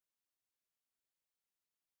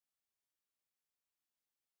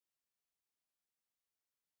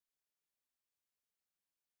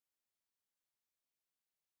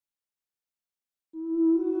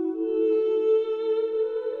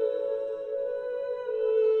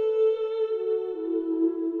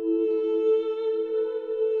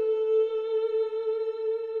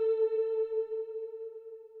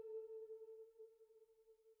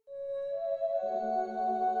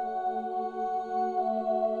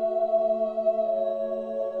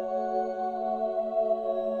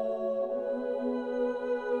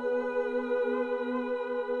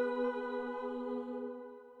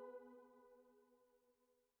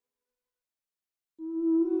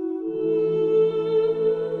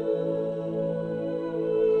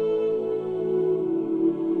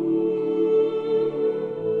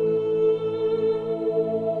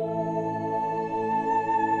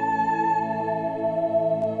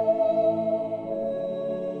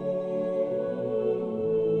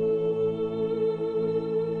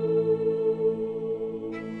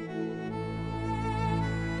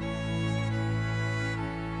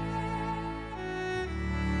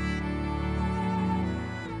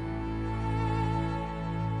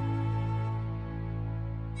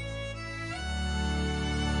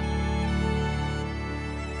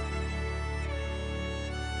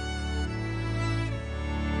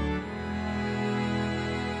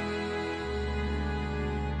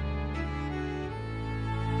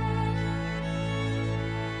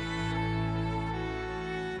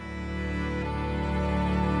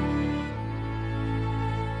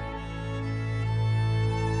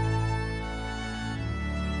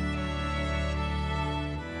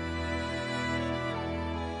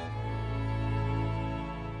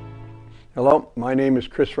Hello, my name is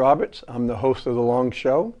Chris Roberts. I'm the host of The Long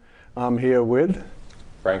Show. I'm here with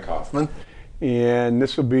Frank Hoffman. And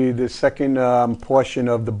this will be the second portion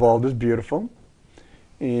of The Bald is Beautiful.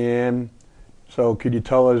 And so could you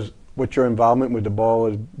tell us what your involvement with the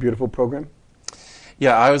Bald is Beautiful program?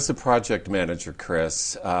 Yeah, I was the project manager,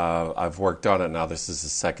 Chris. I've worked on it now. This is the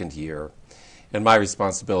second year. And my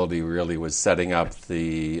responsibility really was setting up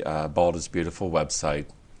the Bald is Beautiful website.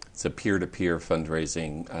 It's a peer-to-peer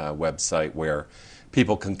fundraising website where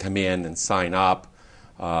people can come in and sign up.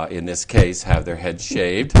 In this case, have their head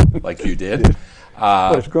shaved, like you did.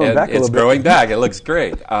 It's growing back a little bit. It's growing back. It looks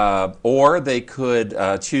great. Or they could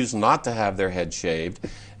choose not to have their head shaved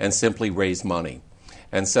and simply raise money.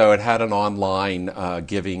 And so it had an online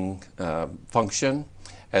giving function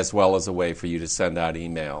as well as a way for you to send out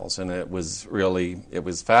emails. And it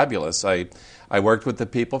was fabulous. I worked with the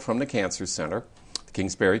people from the Cancer Center, the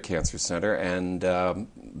Kingsbury Cancer Center, and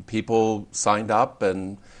people signed up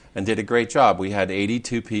and did a great job. We had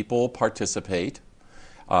 82 people participate.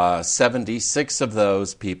 76 of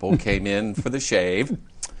those people came in for the shave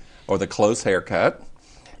or the close haircut.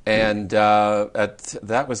 And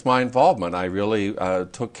that was my involvement. I really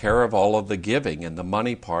took care of all of the giving and the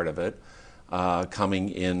money part of it coming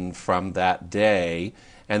in from that day.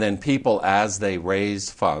 And then people, as they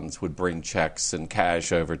raised funds, would bring checks and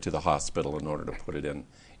cash over to the hospital in order to put it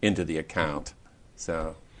into the account.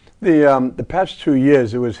 So the past 2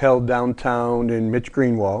 years, it was held downtown in Mitch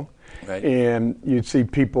Greenwald. Right. And you'd see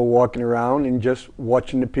people walking around and just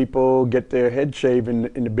watching the people get their head shaved in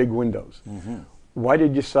the big windows. Mm-hmm. Why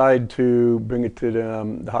did you decide to bring it to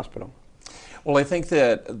the hospital? Well, I think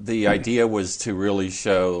that the idea was to really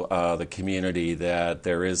show the community that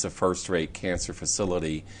there is a first-rate cancer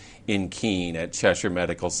facility in Keene at Cheshire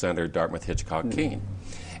Medical Center, Dartmouth-Hitchcock, Keene.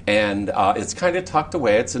 And it's kind of tucked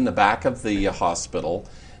away. It's in the back of the hospital.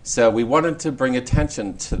 So we wanted to bring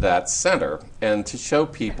attention to that center and to show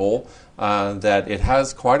people that it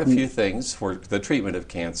has quite a few things for the treatment of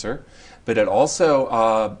cancer, but it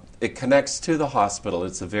also it connects to the hospital.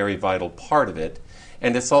 It's a very vital part of it.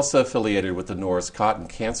 And it's also affiliated with the Norris Cotton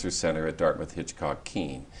Cancer Center at Dartmouth-Hitchcock,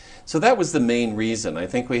 Keene. So that was the main reason. I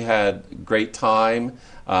think we had great time.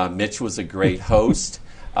 Mitch was a great host.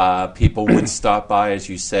 People would stop by, as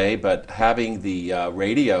you say, but having the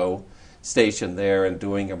radio station there and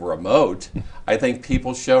doing a remote, I think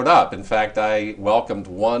people showed up. In fact, I welcomed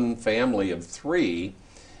one family of 3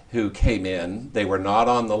 who came in. They were not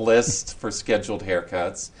on the list for scheduled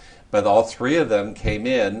haircuts, but all 3 of them came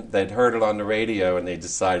in. They'd heard it on the radio, and they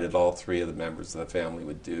decided all 3 of the members of the family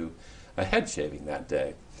would do a head shaving that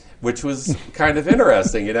day, which was kind of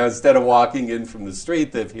interesting. You know, instead of walking in from the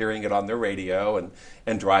street, they're hearing it on the radio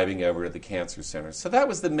and driving over to the cancer center. So that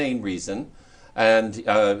was the main reason. And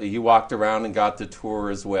you walked around and got the tour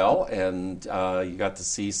as well, and you got to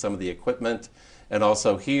see some of the equipment and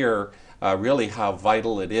also hear really how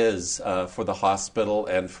vital it is for the hospital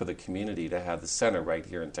and for the community to have the center right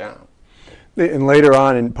here in town. And later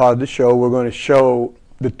on in part of the show, we're going to show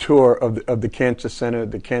the tour of the cancer center,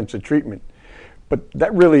 the cancer treatment. But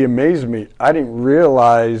that really amazed me. I didn't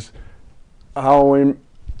realize how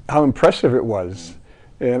impressive it was.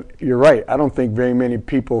 And you're right. I don't think very many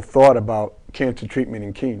people thought about cancer treatment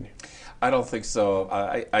in Keene. I don't think so.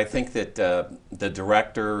 I think that the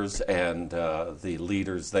directors and the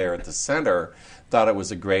leaders there at the center thought it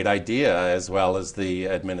was a great idea, as well as the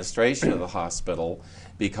administration of the hospital,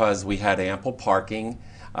 because we had ample parking,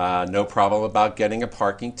 no problem about getting a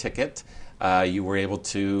parking ticket. You were able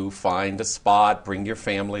to find a spot, bring your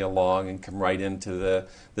family along, and come right into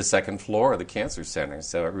the second floor of the cancer center.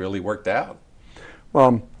 So it really worked out.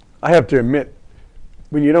 Well, I have to admit,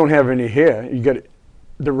 when you don't have any hair, you got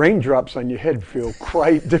the raindrops on your head feel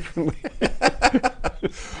quite differently.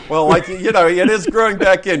 Well, like, you know, it is growing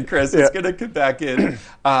back in, Chris. It's going to come back in.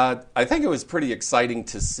 I think it was pretty exciting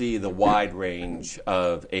to see the wide range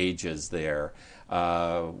of ages there.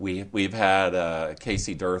 We've had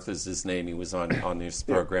Casey Dirth is his name. He was on this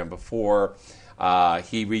program before.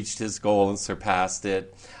 He reached his goal and surpassed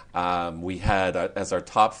it. We had, as our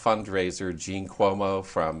top fundraiser, Jean Cuomo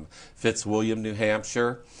from Fitzwilliam, New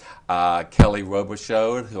Hampshire, Kelly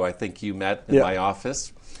Robichaud, who I think you met in my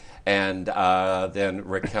office, and then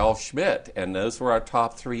Raquel Schmidt. And those were our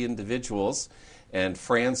top 3 individuals. And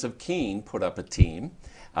Friends of Keene put up a team.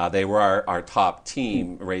 They were our top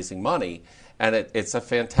team raising money. And it's a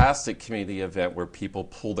fantastic community event where people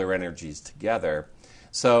pull their energies together.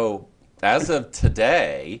 So as of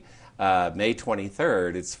today, May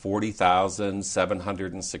 23rd, it's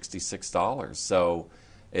 $40,766. So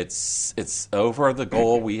it's over the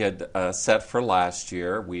goal we had set for last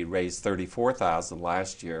year. We raised $34,000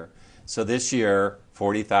 last year. So this year,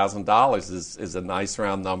 $40,000 is a nice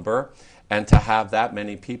round number. And to have that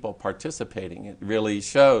many people participating, it really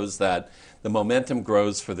shows that the momentum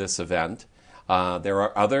grows for this event. There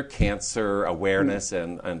are other cancer awareness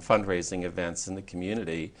and fundraising events in the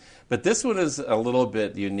community. But this one is a little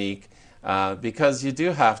bit unique because you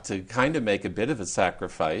do have to kind of make a bit of a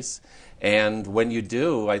sacrifice. And when you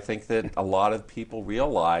do, I think that a lot of people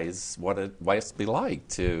realize what it must be like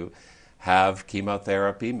to have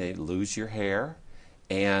chemotherapy, may lose your hair.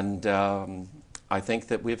 And I think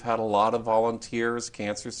that we've had a lot of volunteers,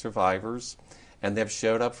 cancer survivors, and they've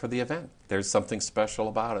showed up for the event. There's something special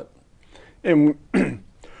about it. And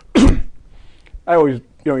I always,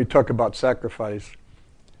 you talk about sacrifice.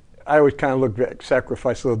 I always kind of look at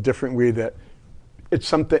sacrifice a little differently, that it's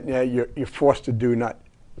something that you're forced to do, not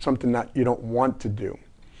something that you don't want to do.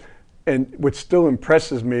 And what still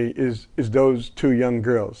impresses me is those two young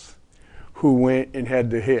girls who went and had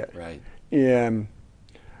their hair. Right. And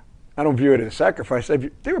I don't view it as a sacrifice.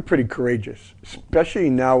 They were pretty courageous, especially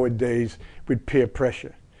nowadays with peer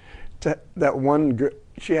pressure. That one girl,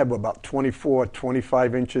 she had about 24,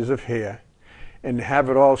 25 inches of hair, and have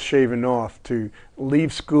it all shaven off to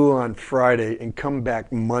leave school on Friday and come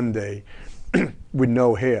back Monday with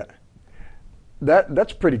no hair.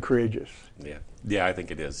 That's pretty courageous. Yeah, I think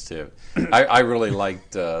it is too. I really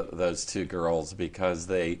liked those two girls because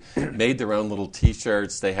they made their own little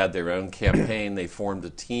T-shirts. They had their own campaign. They formed a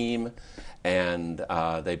team, and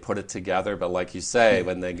they put it together. But like you say,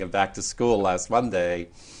 when they get back to school last Monday,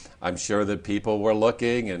 I'm sure that people were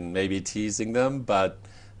looking and maybe teasing them, but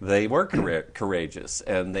they were courageous,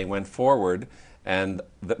 and they went forward, and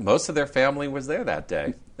most of their family was there that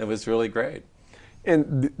day. It was really great.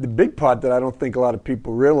 And the big part that I don't think a lot of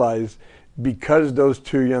people realize, because those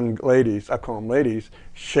two young ladies, I call them ladies,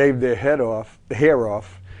 shaved their hair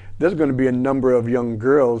off, there's going to be a number of young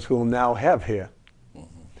girls who will now have hair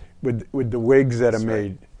with the wigs that are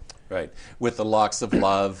made. Right. With the Locks of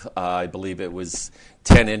Love, I believe it was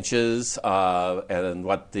 10 inches, and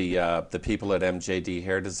what the people at MJD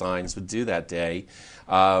Hair Designs would do that day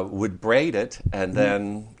would braid it, and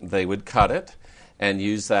then they would cut it and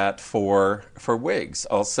use that for wigs.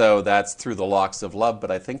 Also, that's through the Locks of Love,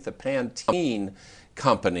 but I think the Pantene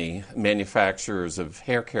company, manufacturers of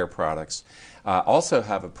hair care products, also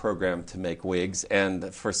have a program to make wigs.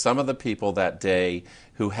 And for some of the people that day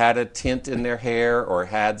who had a tint in their hair or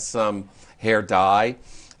had some hair dye,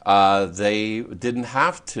 they didn't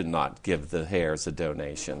have to not give the hairs a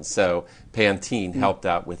donation. So Pantene helped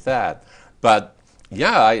out with that. But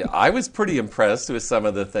yeah, I was pretty impressed with some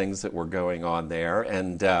of the things that were going on there.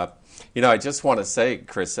 And, I just want to say,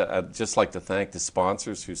 Chris, I'd just like to thank the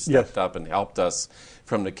sponsors who stepped up and helped us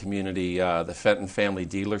from the community, the Fenton Family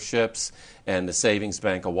Dealerships and the Savings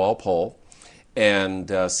Bank of Walpole. And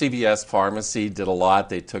CVS Pharmacy did a lot.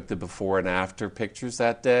 They took the before and after pictures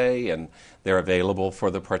that day, and they're available for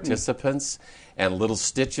the participants. And Little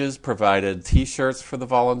Stitches provided T-shirts for the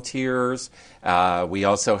volunteers. We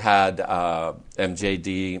also had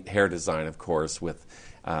MJD Hair Design, of course, with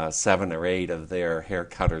 7 or 8 of their hair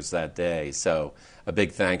cutters that day. So a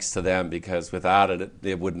big thanks to them, because without it,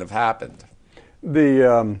 it wouldn't have happened.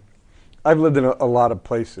 I've lived in a lot of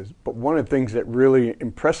places, but one of the things that really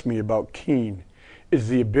impressed me about Keene is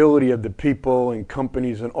the ability of the people and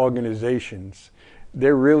companies and organizations.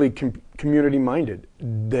 They're really community-minded.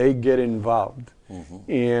 They get involved.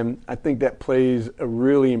 And I think that plays a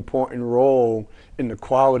really important role in the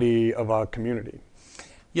quality of our community.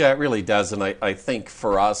 Yeah, it really does. And I think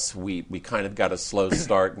for us, we kind of got a slow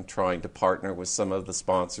start in trying to partner with some of the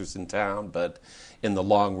sponsors in town. But in the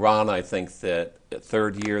long run, I think that the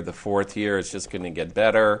third year, the fourth year, it's just going to get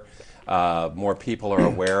better. More people are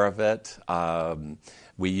aware of it.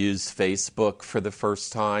 We used Facebook for the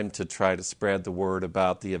first time to try to spread the word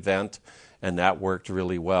about the event, and that worked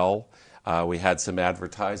really well. We had some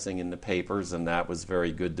advertising in the papers, and that was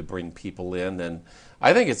very good to bring people in. And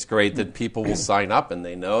I think it's great that people will sign up and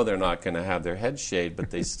they know they're not going to have their head shaved, but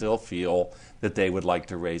they still feel that they would like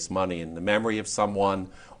to raise money in the memory of someone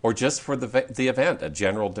or just for the event, a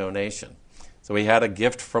general donation. So we had a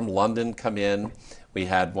gift from London come in. We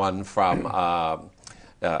had one from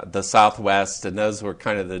the Southwest, and those were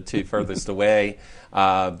kind of the two furthest away.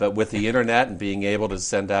 But with the internet and being able to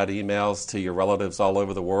send out emails to your relatives all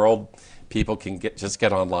over the world, people can just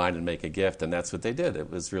get online and make a gift, and that's what they did. It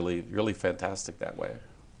was really, really fantastic that way.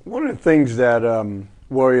 One of the things that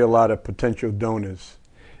worry a lot of potential donors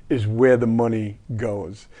is where the money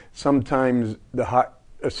goes. Sometimes the Heart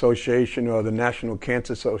Association or the National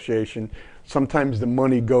Cancer Association, sometimes the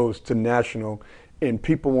money goes to national, and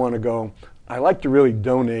people want to go, I like to really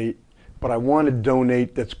donate, but I want to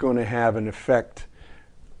donate that's going to have an effect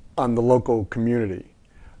on the local community.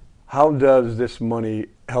 How does this money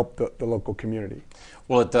help the local community?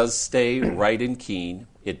 Well, it does stay right in Keene.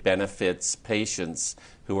 It benefits patients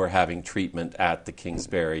who are having treatment at the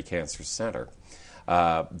Kingsbury Cancer Center.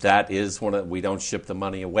 That is we don't ship the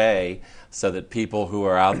money away, so that people who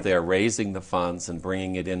are out there raising the funds and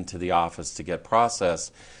bringing it into the office to get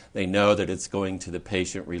processed, they know that it's going to the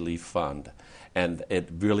Patient Relief Fund. And it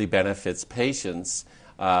really benefits patients.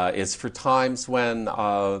 It's for times when,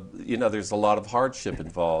 there's a lot of hardship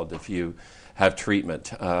involved. If you have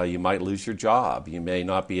treatment, you might lose your job. You may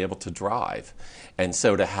not be able to drive. And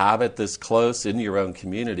so to have it this close in your own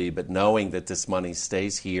community, but knowing that this money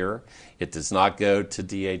stays here, it does not go to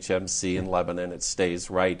DHMC in Lebanon. It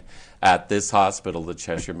stays right at this hospital, the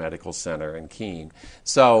Cheshire Medical Center in Keene.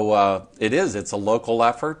 So it's a local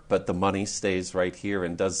effort, but the money stays right here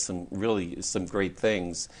and does some great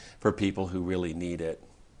things for people who really need it.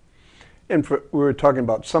 And we were talking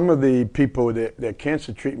about some of the people that their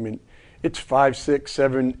cancer treatment, it's 5, 6,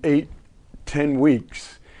 7, 8, 10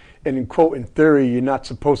 weeks. And in theory, you're not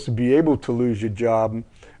supposed to be able to lose your job.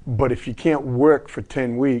 But if you can't work for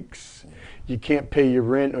 10 weeks, you can't pay your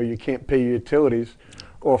rent or you can't pay your utilities.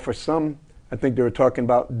 Or for some, I think they were talking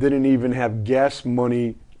about, didn't even have gas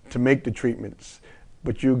money to make the treatments.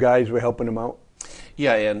 But you guys were helping them out?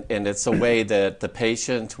 Yeah, and it's a way that the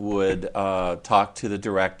patient would talk to the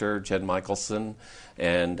director, Jen Michelson,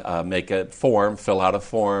 and fill out a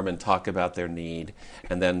form and talk about their need.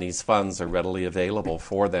 And then these funds are readily available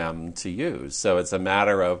for them to use. So it's a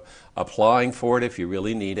matter of applying for it if you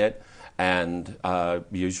really need it. And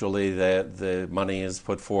usually the money is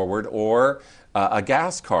put forward, or a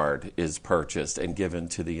gas card is purchased and given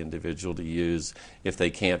to the individual to use if they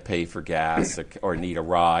can't pay for gas or need a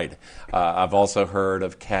ride. I've also heard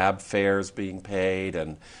of cab fares being paid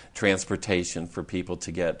and transportation for people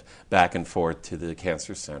to get back and forth to the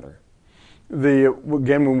cancer center.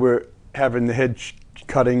 Again, when we're having the head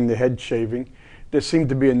cutting, the head shaving, there seemed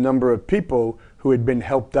to be a number of people who had been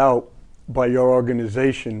helped out by your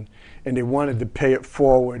organization, and they wanted to pay it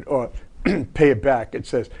forward or pay it back. It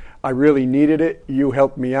says, I really needed it. You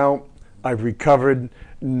helped me out. I've recovered.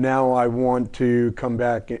 Now I want to come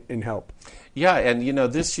back and help. Yeah, and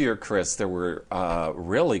this year, Chris, there were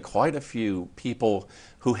really quite a few people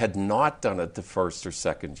who had not done it the first or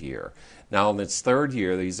second year. Now, in its third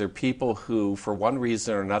year, these are people who, for one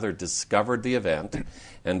reason or another, discovered the event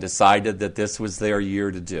and decided that this was their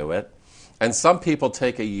year to do it. And some people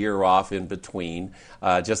take a year off in between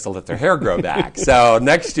just to let their hair grow back. So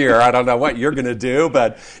next year, I don't know what you're going to do,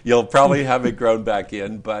 but you'll probably have it grown back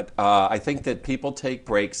in. But I think that people take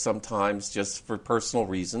breaks sometimes just for personal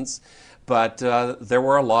reasons. But there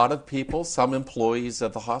were a lot of people, some employees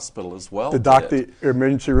of the hospital as well. The doctor,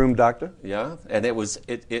 emergency room doctor? Yeah, and it was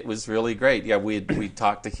really great. Yeah, we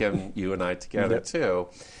talked to him, you and I together too.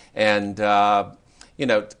 And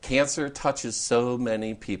cancer touches so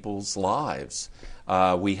many people's lives.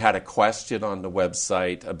 We had a question on the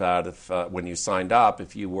website about if when you signed up,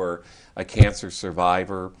 if you were a cancer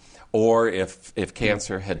survivor or if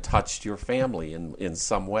cancer had touched your family in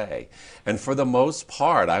some way. And for the most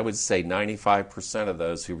part, I would say 95% of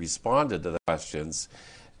those who responded to the questions,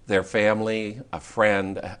 their family, a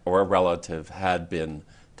friend, or a relative had been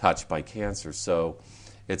touched by cancer. So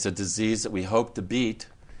it's a disease that we hope to beat.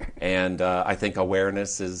 And I think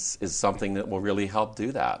awareness is something that will really help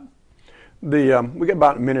do that. We got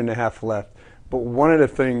about a minute and a half left, but one of the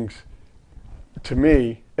things to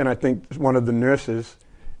me, and I think one of the nurses,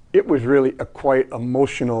 it was really a quite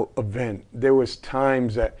emotional event. There was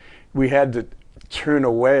times that we had to turn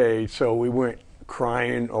away so we weren't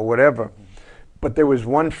crying or whatever. But there was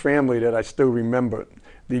one family that I still remember.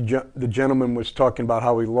 The gentleman was talking about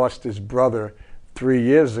how he lost his brother 3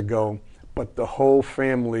 years ago, but the whole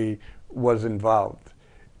family was involved.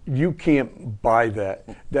 You can't buy that.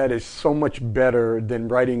 That is so much better than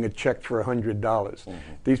writing a check for $100.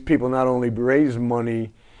 These people not only raised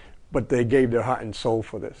money, but they gave their heart and soul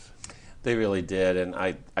for this. They really did, and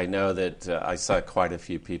I know that I saw quite a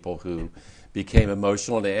few people who became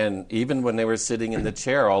emotional, and even when they were sitting in the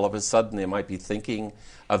chair, all of a sudden they might be thinking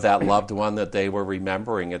of that loved one that they were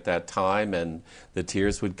remembering at that time, and the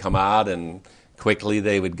tears would come out, and quickly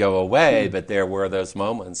they would go away, but there were those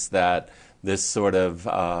moments that this sort of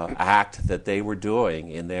act that they were doing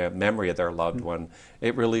in their memory of their loved one,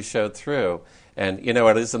 it really showed through. And,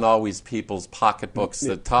 it isn't always people's pocketbooks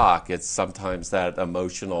that talk. It's sometimes that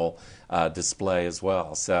emotional display as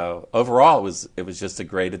well. So overall, it was just a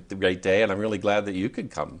great day, and I'm really glad that you could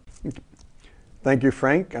come. Thank you,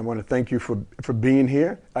 Frank. I want to thank you for being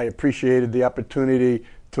here. I appreciated the opportunity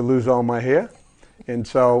to lose all my hair. And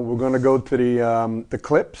so we're going to go to the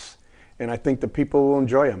clips, and I think the people will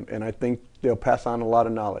enjoy them, and I think they'll pass on a lot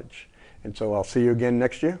of knowledge. And so I'll see you again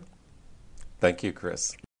next year. Thank you,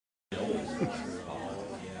 Chris.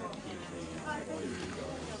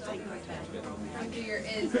 Under your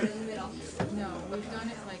is in the middle. No, we've done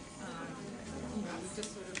it like, we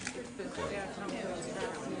just sort of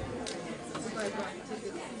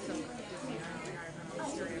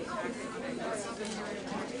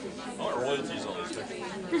I want royalties on these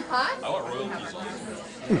pictures. Huh? I want royalties on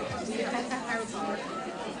these.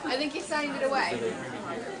 I think you signed it away.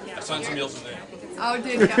 I signed somebody else's name. Oh,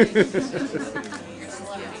 did you?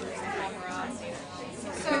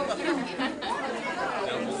 So,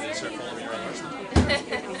 They start following me around.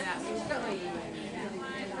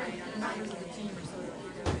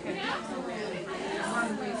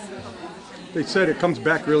 They said it comes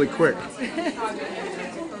back really quick.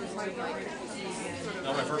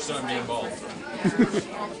 Not my first time being involved.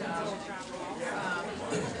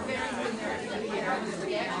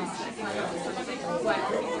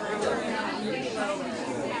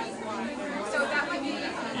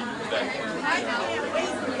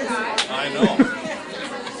 I know.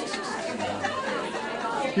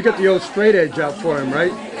 You got the old straight edge out for him,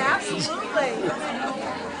 right? Absolutely.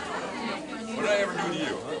 What did I ever do to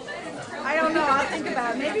you? Huh? I don't know. I'll think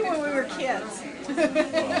about it. Maybe when we were kids.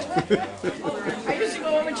 I used to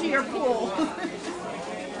go over to your pool.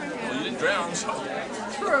 Well, you didn't drown, so.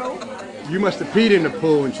 True. You must have peed in the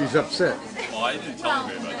pool and she's upset. Well, I didn't tell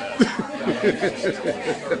anybody about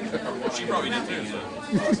that. She probably did too, so.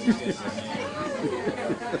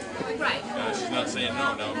 right. She's not saying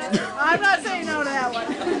no, no. I'm not saying no to that one.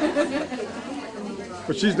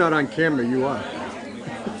 But she's not on camera, you are.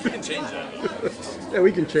 We can change that. Yeah,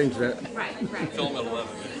 we can change that. Right, right. Film at 11.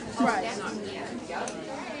 Right.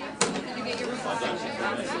 Did you get your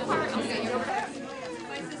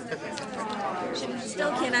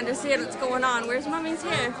Still can't understand what's going on. Where's Mommy's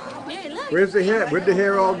hair? Hey, look. Where's the hair? Where'd the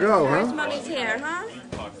hair all go, Where's huh? Mommy's hair, huh?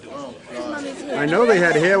 Where's Mommy's hair? I know they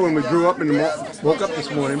had hair when we grew up and woke up this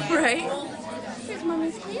morning. Right. Where's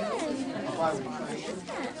Mommy's hair?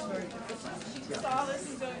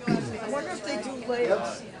 I wonder if they do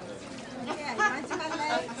legs.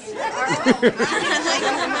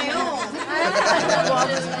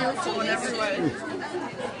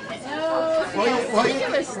 Well,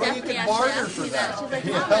 you can barter for that. She's like,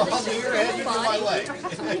 Mom, I'll do your head, you do my leg.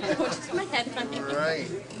 Just my head, honey. Right.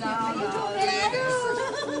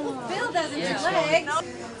 Bill doesn't do legs.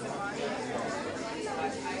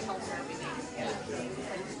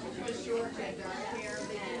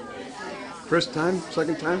 First time?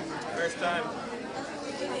 Second time? First time.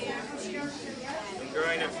 Been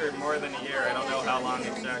growing it for more than a year. I don't know how long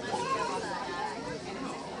exactly.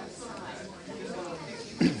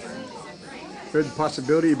 Heard the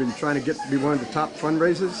possibility you've been trying to get to be one of the top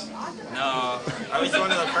fundraisers? No, I was one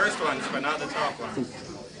of the first ones, but not the top one.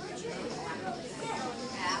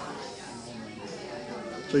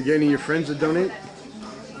 So you get any of your friends to donate?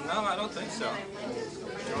 No, I don't think so.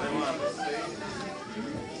 The only one.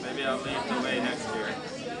 Maybe I'll lead the way next year.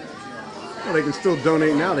 Well, they can still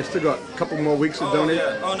donate now. They still got a couple more weeks to donate.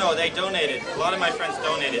 Yeah. Oh no, they donated. A lot of my friends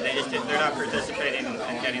donated. They just they're not participating in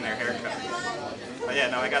getting their hair cut. But yeah,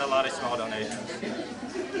 no, I got a lot of small donations.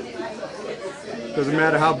 Doesn't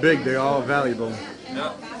matter how big, they're all valuable.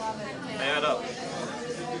 Yep. They add up.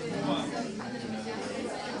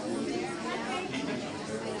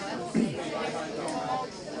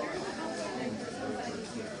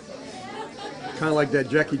 Kind of like that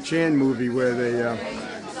Jackie Chan movie where they,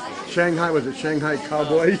 Shanghai, was it Shanghai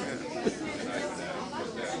Cowboy?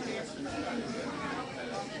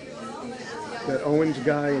 That Owens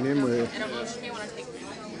guy and him were... I don't know if she may want to take. Do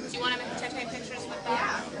you want to take pictures with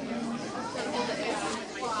that?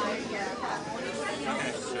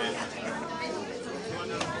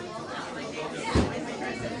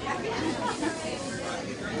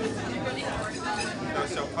 I'm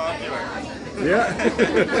so popular. Yeah.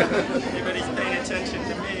 Everybody's paying attention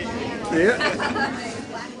to me. Yeah.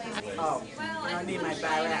 Oh, I need my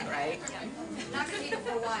barrette, right? Not going to eat it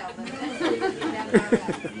for a while, but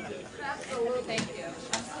thank you.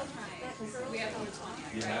 We have over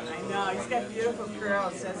 20. I know, he's got beautiful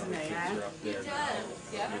curls, doesn't he, huh? It does.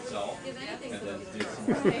 Yeah. If anything,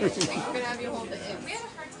 okay. We're going to have you hold it. We had a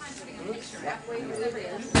hard time putting a picture halfway through the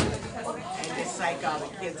video. I just psych all the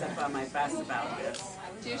kids up on my bus about this.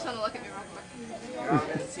 Do you just want to look at me real quick? They're all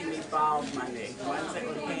going to see me bald Monday. The ones that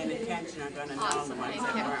were paying attention are going to know, the ones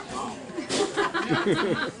that weren't won't.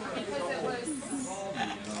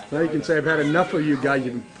 Now you can say, I've had enough of you guys.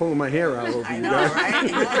 You've been pulling my hair out over I you know, guys.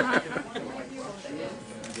 right?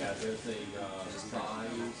 There's a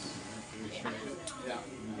size restriction,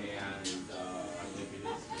 and I think it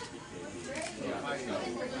is 50 kg. You have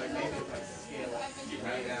to scale it and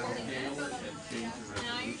change the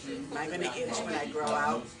resolution. Am I going to itch when I grow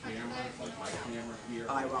out? Cameras, like my camera here.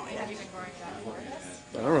 Oh, I won't itch.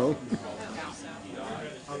 I don't know.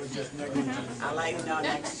 I'll let you know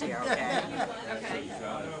next year, okay? And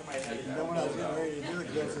then when I was getting ready to do it,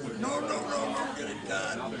 Jeff said, no, get it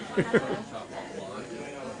done.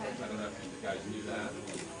 I don't know if you guys knew that.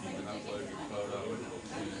 You can upload your photo and it'll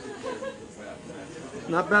see the web.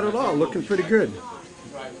 Not bad at all. Looking pretty good. If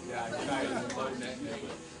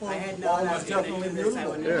I had known I was going to do this, I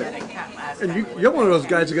wouldn't have had it cut last And time. you're one of those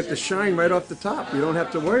guys that get the shine right off the top. You don't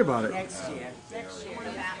have to worry about it. Next year.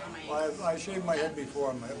 Well, I shaved my head before.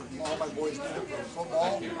 All my boys did it for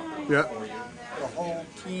football. Yeah. The whole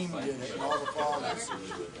team did it, and all the fathers.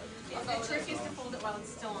 The trick is to fold it while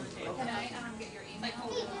it's still on the table. Can I get your email?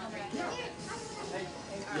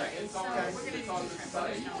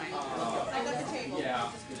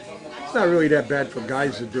 It's not really that bad for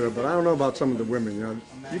guys to do it, but I don't know about some of the women. You know,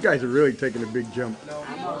 you guys are really taking a big jump.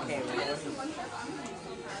 I'm okay with it.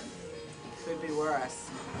 Could be worse.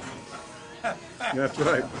 That's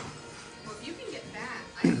right. Well, if you can get that,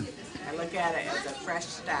 I can get this. I look at it as a fresh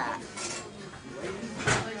start.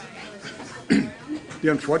 The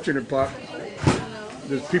unfortunate part,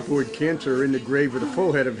 there's people with cancer in the grave with a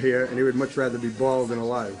full head of hair, and they would much rather be bald than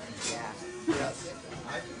alive. Yeah.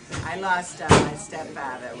 I lost my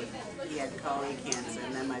stepfather. He had colon cancer,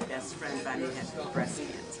 and then my best friend Bunny had breast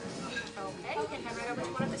cancer. Okay, you can head right over to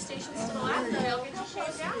one of the stations to the left, and they'll get you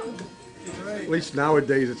shaved down. At least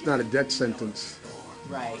nowadays, it's not a death sentence.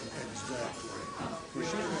 Right. We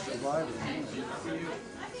should have survived.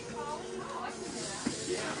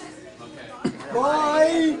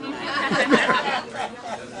 Bye!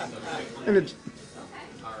 And it's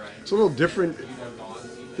a little different.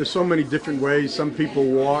 There's so many different ways. Some people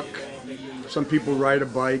walk, some people ride a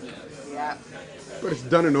bike, Yeah. but it's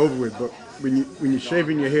done and over with. But when you're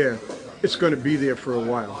shaving your hair, it's going to be there for a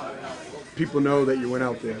while. People know that you went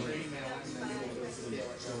out there.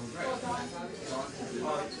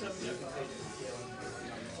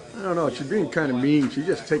 I don't know. She's being kind of mean. She's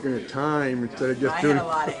just taking her time instead of just I doing. had a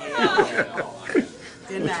lot of hair.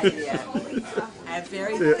 Didn't I, dear? I have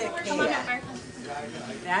very thick hair.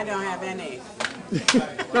 Now I don't have any.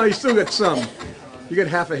 No, you still got some. You got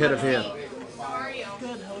half a head of hair. How are you?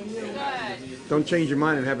 Good, how are you? Good. Don't change your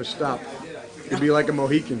mind and have it stop. You'll be like a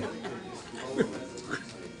Mohican.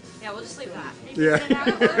 Yeah, we'll just leave that. Yeah.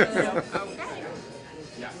 Okay.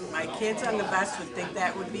 My kids on the bus would think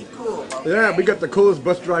that would be cool. Okay? Yeah, we got the coolest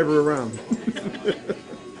bus driver around.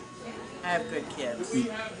 I have good kids.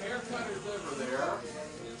 It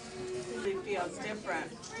feels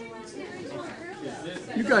different.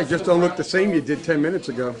 You guys just don't look the same you did 10 minutes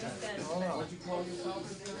ago.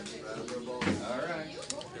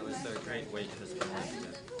 It was a great weight this morning.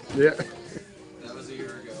 Yeah. That was a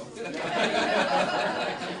year ago.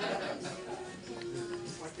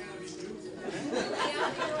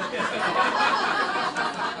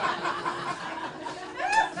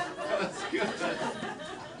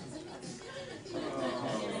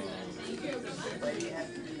 But you have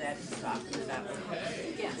to do that to soften it up.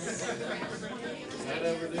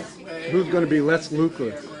 Who's going to be Les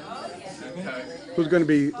Luthor? Who's going to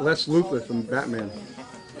be Les Luthor from Batman?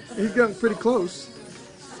 He's gotten pretty close.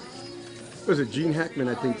 Was it Gene Hackman,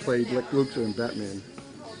 I think, played Lex Luthor in Batman?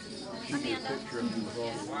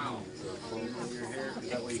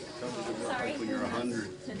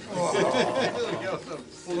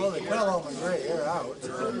 Well, they cut all my gray hair out.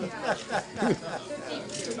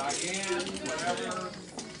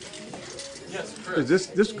 Yes, Chris. Is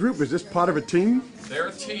this group, is this part of a team?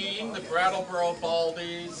 Their team, the Brattleboro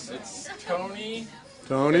Baldies. It's Tony.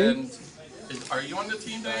 Tony? And are you on the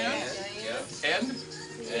team, Diane? Yes. And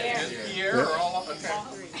Pierre Yep. are all okay.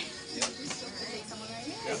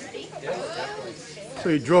 So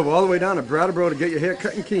you drove all the way down to Brattleboro to get your hair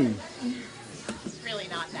cut in Keene. It's really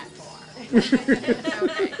not that far.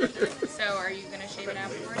 Okay. So are you going to shave it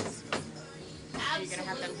afterwards? Are you going to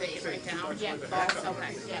have them take it right down? Yeah.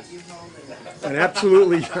 Okay. Yeah. And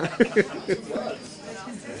absolutely.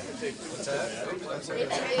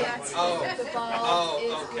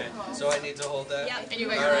 Oh, okay. So I need to hold that? And you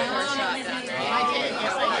got your first shot done, right? I did.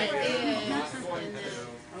 Yes, I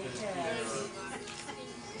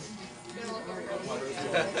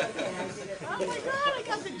Oh my God, I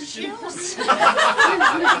got the chills.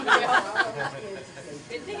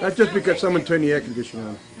 That's just because someone turned the air conditioner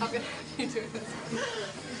on. I'm gonna be doing this. You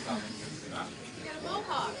got a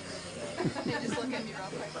mohawk. Just look at me real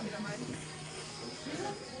quick if you don't mind.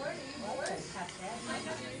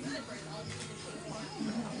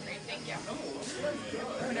 Great, thank you.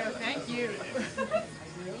 No, thank you.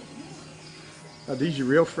 Are these your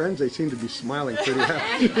real friends? They seem to be smiling pretty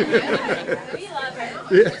happy. We love it.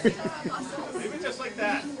 Yeah. Maybe just like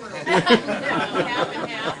that. Half and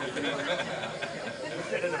half.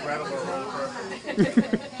 Get in the red or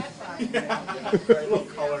yeah. A little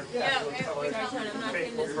color. Yeah, I'm not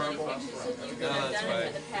getting this many pictures of you, but I've done it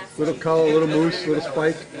for the past. Little color, little moose, little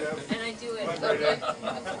spike. And I do it.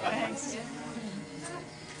 Thanks.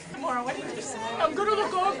 Maura, what did you say? I'm gonna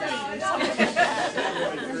look ugly. Something like that.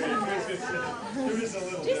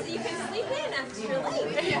 Just you can sleep in after you're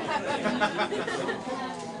late.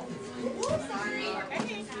 Sorry.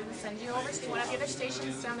 Okay. Send you over to one of the other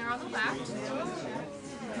stations down there on the left.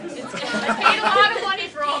 I paid a lot of money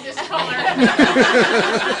for all this color.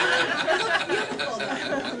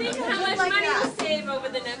 Think how much money you'll save over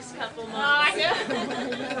the next couple months.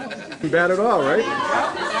 Bad at all, right?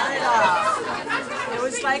 Not at all. It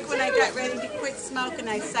was like when I got ready to quit smoking,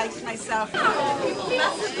 I psyched myself out.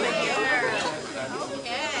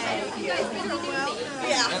 Okay. You guys been well?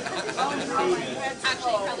 Yeah.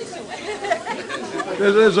 Actually, probably still wet.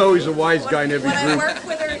 There's always a wise guy in every When I group. work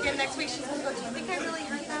with her again next week, she's gonna go, do you think I really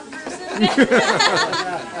hurt that person?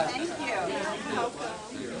 Thank you.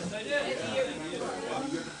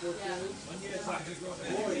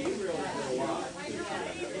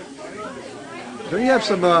 Don't you have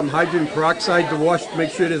some hydrogen peroxide to wash to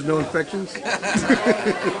make sure there's no infections?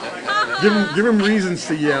 give him reasons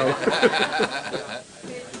to yell.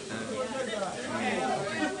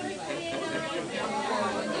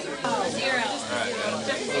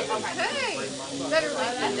 Better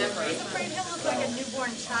late than never. He's afraid he'll look like a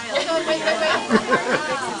newborn child.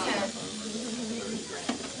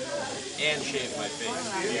 And shave my face.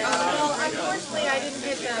 Well, unfortunately, I didn't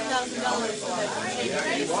get the $1,000 so that you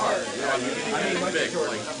I mean, big,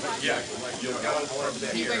 like, yeah, like you'll go for a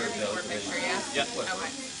bit here. before picture, yeah? Yep.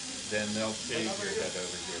 Okay. Then they'll shave your head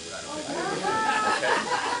over here.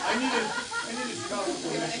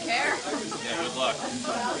 Give it a care. Yeah, good luck.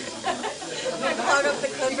 Clog up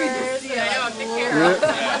the clippers. Yeah, I know, I'm big care.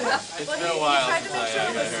 It's been a while Tried to since make sure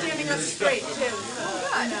I it was got standing up straight, too. So,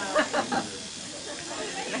 I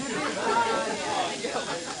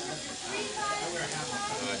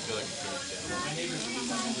feel like it's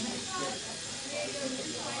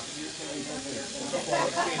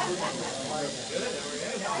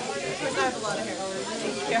I have a lot of hair.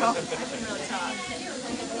 Thank you. I can really talk.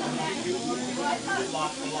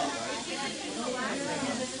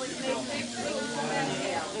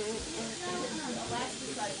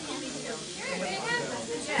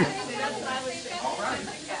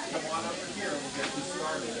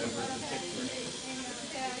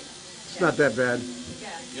 It's not that bad.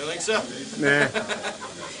 You don't think so? Nah.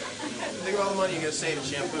 Think of all the money you're going to save in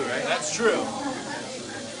shampoo, right? That's true.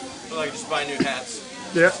 Feel like just buy new hats.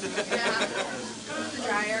 Yeah.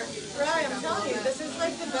 Dryer. Right, I'm telling you, this is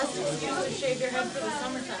like the best excuse to shave your head for the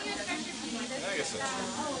summertime. I guess that's true.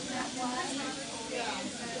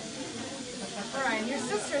 All right, and your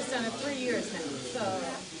sister's done it 3 years now, so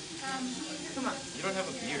come on. You don't have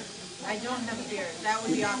a beard. I don't have a beard. That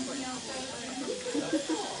would be awkward.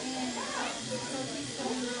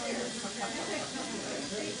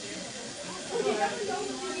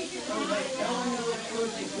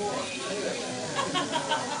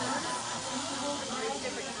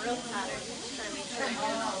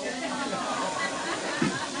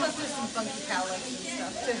 Plus there's some funky cowlicks and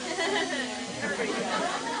stuff too. They're pretty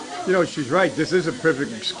good. You know, she's right. This is a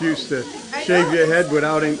perfect excuse to shave your head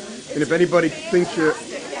without any. And if anybody thinks you're,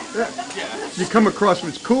 you come across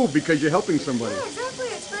as cool because you're helping somebody. Yeah, exactly.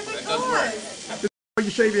 It's for a good cause. What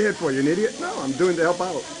you shave your head for? You an idiot? No, I'm doing to help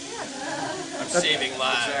out. I'm saving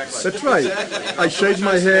lives. That's right. I shave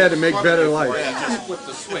my head to make better life. Yeah, just flip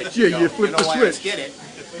the switch. Yeah, you flip the switch. Get it.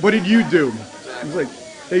 What did you do? He's like,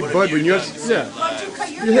 hey, bud, when you're, yeah, Why don't you cut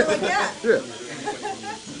your hair like that? yeah.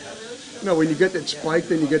 No, when you get that spike,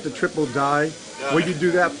 then you get the triple dye. What did you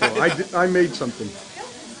do that for? I made something.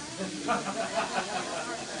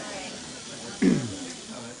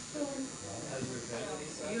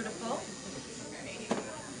 Beautiful.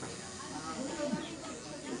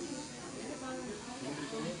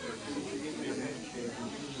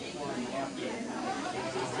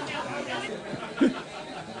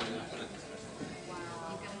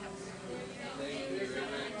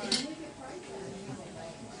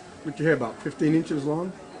 What's your hair about? 15 inches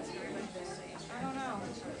long? I don't know.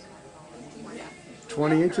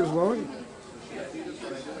 20 inches long?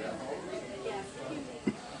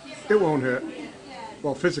 It won't hurt.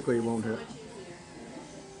 Well, physically it won't hurt.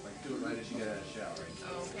 get out of the shower.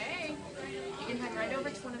 Okay. You can head right over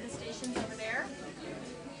to one of the stations over there.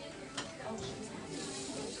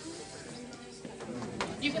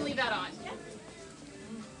 You can leave that on. Yeah.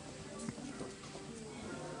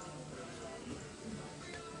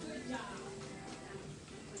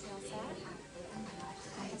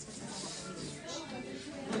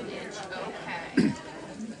 Okay.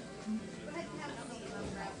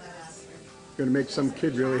 Going to make some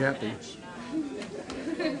kid really happy.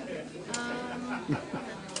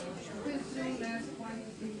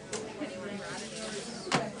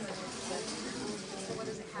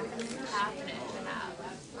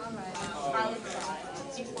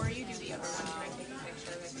 Before you do the other one, can I take a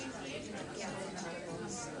picture with you?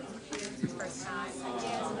 First time?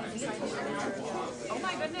 Oh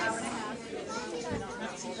my goodness. All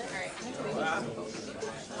right.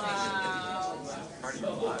 Wow.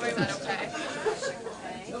 Wait, that okay?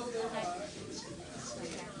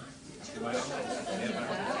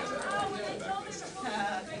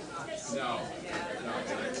 No.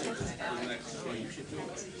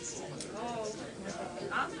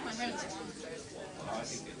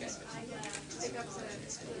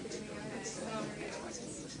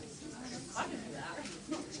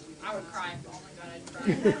 I would cry. Oh my god, I'd cry.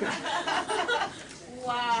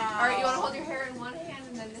 Wow. All right, you want to hold your hair in one hand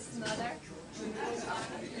and then this in the other?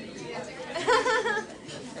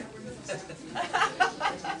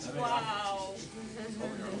 Wow.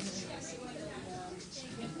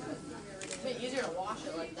 It's a bit easier to wash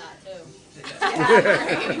it like that, too.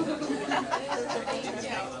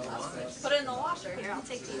 Put it in the washer. Here, I'll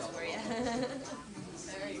take these for you.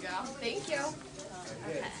 There you go. Thank you.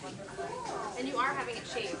 Okay. And you are having it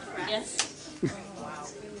shaved, correct? Yes. Wow.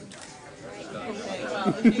 Okay, well,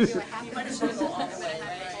 if you do a half, you might as well go all the way,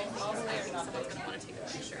 right? All the way, or someone's going to want to take a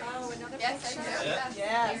picture. Oh, another yes, picture? Yes,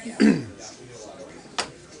 yes. Thank you.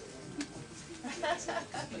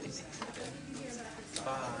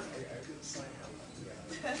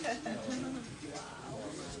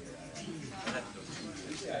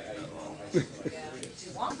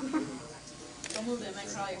 Don't move it, might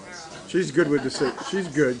crawl your hair out. She's good with the sick. She's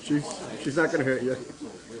good. She's not going to hurt you.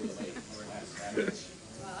 Can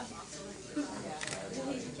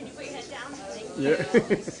you put your head down? Thank you. Yeah.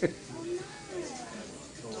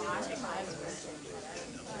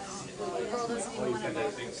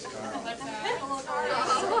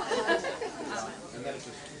 And then it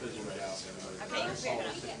just fizzles right out. Okay,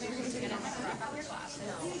 you're gonna have to wrap up your glasses.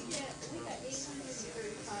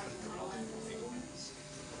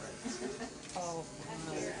 Oh,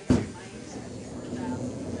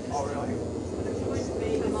 really?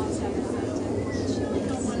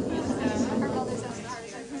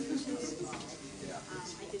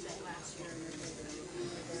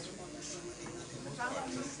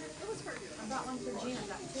 I brought one for Gina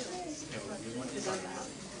back too.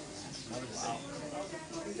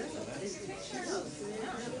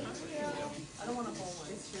 I don't want to hold one.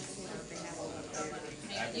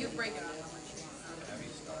 You break it off how much you want.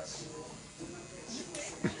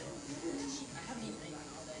 I haven't eaten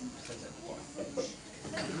all day.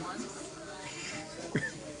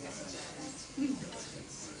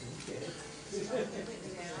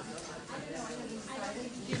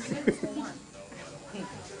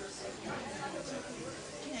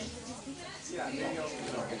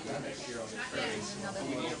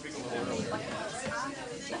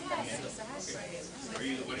 Are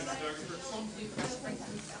you the wedding photographer?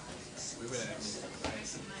 We would have.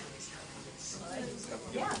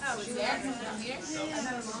 Yeah. Oh, she was there?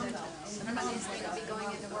 I'm not be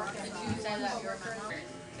going into work on Tuesday that you're my mom.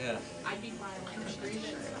 Yeah. I'd be fine with I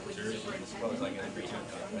suppose I get a free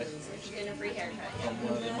haircut, right? getting a free haircut. From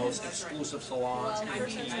one of the most exclusive salons in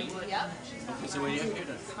Keene. Yep. So when you have here,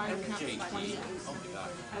 JT. Oh my god.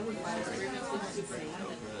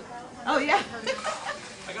 Oh, yeah.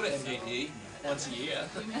 I go to MJD once a year.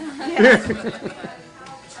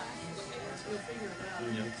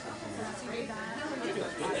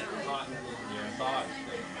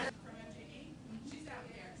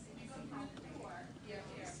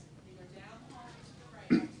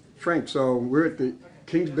 Frank, so we're at the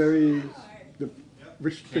Kingsbury, the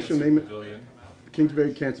official name it?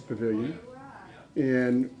 Kingsbury Cancer Pavilion.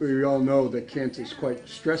 And we all know that cancer is quite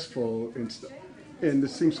stressful and stuff. And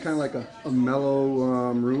this seems kind of like a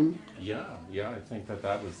mellow room. Yeah, I think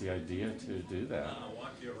that was the idea to do that.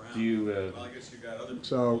 Do you?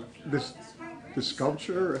 So the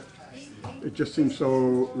sculpture, it just seems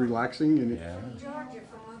so relaxing, and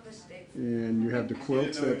and you have the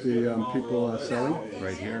quilts that the people are selling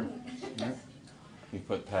Right here. Yeah. You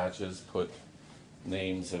put patches, put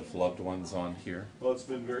names of loved ones on here. Well, it's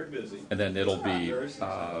been very busy. And then it'll be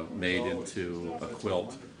made into a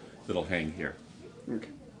quilt that'll hang here. Okay.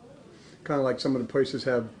 Kind of like some of the places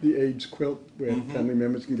have the AIDS quilt where family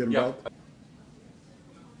members can get involved. Yep.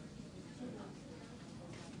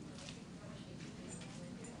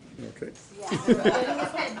 Okay.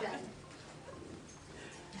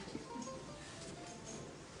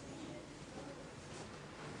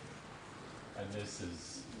 And this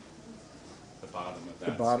is the bottom of that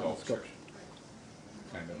The bottom sculpture.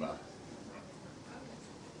 Kind of a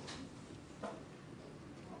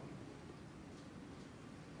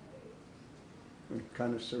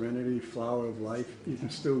kind of serenity, flower of life. You can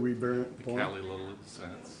still reborn. Cali Little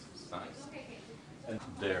sense. It's nice. And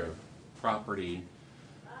their property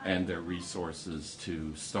and their resources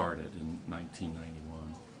to start it in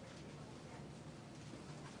 1991.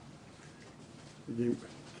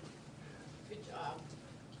 Good job.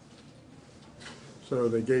 So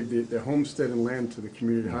they gave the homestead and land to the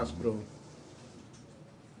community hospital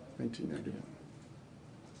 1991.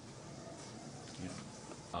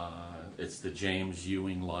 It's the James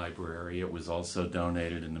Ewing Library. It was also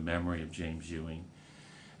donated in the memory of James Ewing.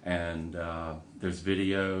 And there's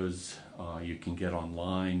videos you can get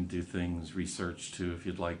online, do things, research too if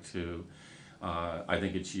you'd like to. I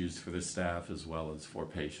think it's used for the staff as well as for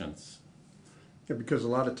patients. Yeah, because a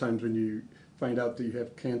lot of times when you find out that you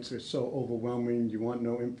have cancer, it's so overwhelming, you want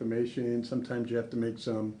no information. Sometimes you have to make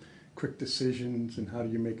some quick decisions, and how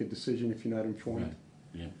do you make a decision if you're not informed? Right.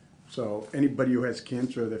 Yeah. So anybody who has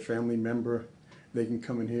cancer or their family member, they can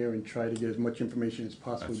come in here and try to get as much information as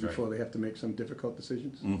possible before they have to make some difficult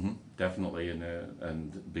decisions. Mm-hmm. Definitely,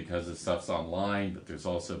 and because the stuff's online, but there's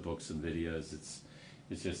also books and videos. It's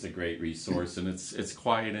just a great resource, and it's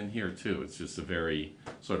quiet in here too. It's just a very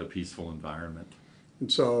sort of peaceful environment. And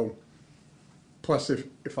so, plus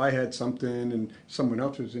if I had something and someone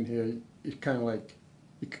else was in here, it's kind of like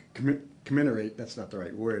you commiserate. That's not the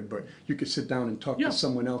right word, but you could sit down and talk to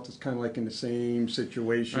someone else that's kind of like in the same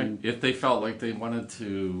situation. Right. If they felt like they wanted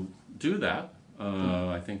to do that,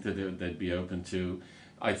 I think that they'd be open to.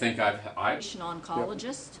 I think I've an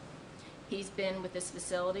oncologist. He's been with this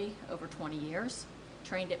facility over 20 years.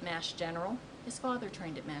 Trained at Mass General. His father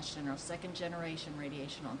trained at Mass General, second generation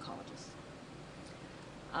radiation oncologist.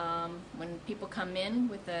 When people come in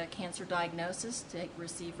with a cancer diagnosis to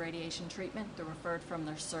receive radiation treatment, they're referred from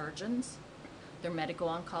their surgeons, their medical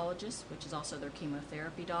oncologist, which is also their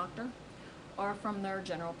chemotherapy doctor, or from their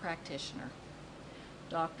general practitioner.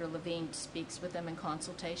 Dr. Levine speaks with them in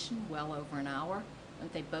consultation well over an hour,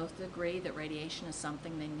 and they both agree that radiation is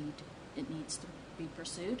something it needs to be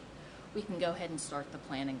pursued. We can go ahead and start the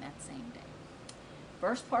planning that same day.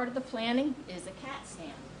 First part of the planning is a CAT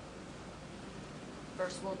scan.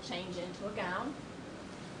 First we'll change into a gown,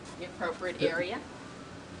 the appropriate area. And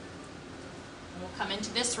we'll come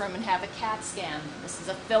into this room and have a CAT scan. This is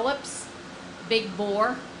a Philips big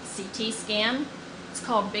bore CT scan. It's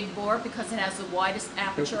called big bore because it has the widest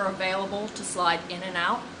aperture available to slide in and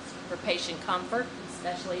out for patient comfort,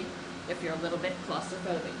 especially if you're a little bit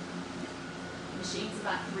claustrophobic. The machine's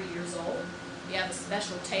about 3 years old. We have a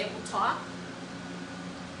special tabletop.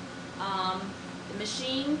 The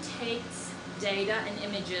machine takes data and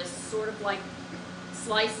images sort of like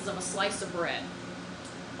slices of a slice of bread.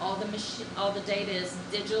 All the data is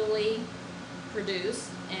digitally produced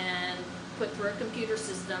and put through a computer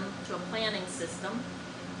system to a planning system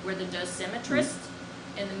where the dosimetrist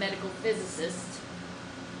and the medical physicist,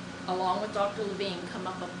 along with Dr. Levine, come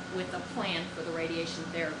up with a plan for the radiation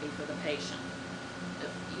therapy for the patient,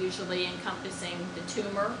 usually encompassing the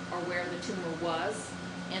tumor or where the tumor was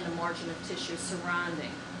and the margin of tissue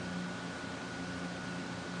surrounding.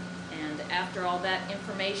 And after all that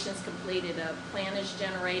information is completed, a plan is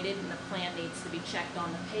generated, and the plan needs to be checked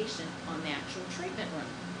on the patient on the actual treatment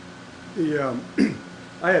room.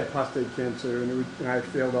 I had prostate cancer, and I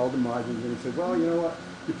failed all the margins, and he said, well, you know what,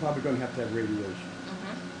 you're probably going to have radiation.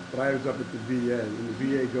 But I was up at the VA, and the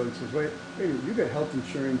VA goes and says, wait, you got health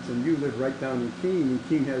insurance, and you live right down in Keene, and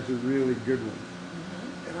Keene has a really good one.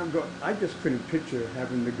 And I'm going, I just couldn't picture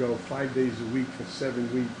having to go 5 days a week for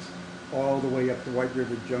 7 weeks, all the way up to White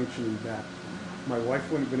River Junction and back. My wife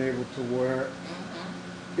wouldn't have been able to work.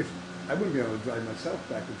 I wouldn't be able to drive myself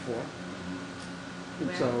back and forth.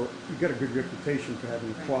 And so you got a good reputation for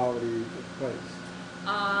having a quality place.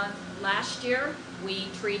 Last year, we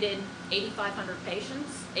treated 8,500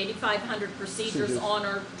 patients, 8,500 procedures on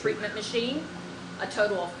our treatment machine, a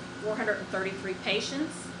total of 433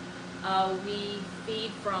 patients. We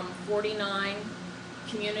feed from 49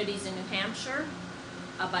 communities in New Hampshire,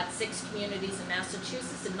 about 6 communities in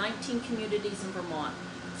Massachusetts, and 19 communities in Vermont.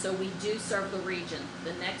 So we do serve the region.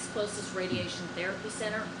 The next closest radiation therapy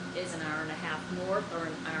center is an hour and a half north or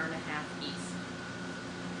an hour and a half east.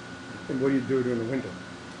 And what do you do during the winter?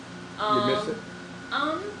 You miss it?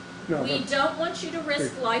 No, We but- don't want you to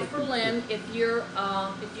risk life or limb. If you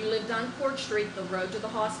lived on Court Street, the road to the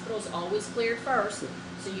hospital is always cleared first,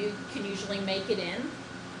 so you can usually make it in.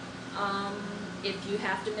 If you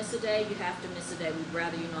have to miss a day, you have to miss a day. We'd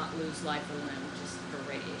rather you not lose life or limb just for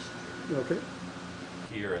radiation. Okay.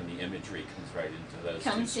 Here, and the imagery comes right into those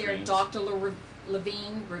Comes two here, screens. Dr.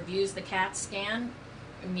 Levine reviews the CAT scan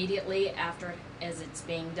immediately after as it's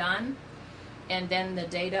being done, and then the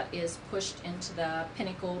data is pushed into the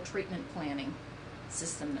Pinnacle treatment planning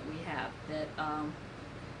system that we have that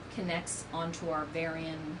connects onto our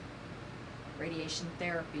Varian radiation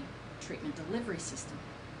therapy treatment delivery system.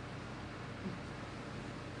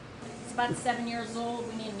 It's about 7 years old.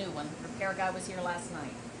 We need a new one. Repair guy was here last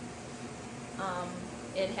night.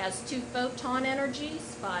 It has 2 photon energies,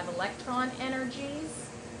 5 electron energies,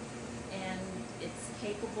 and it's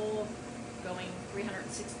capable of going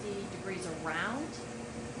 360 degrees around.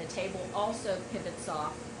 The table also pivots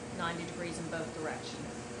off 90 degrees in both directions.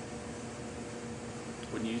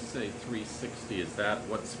 When you say 360, is that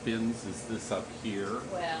what spins? Is this up here?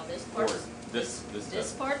 Well, this Or part, this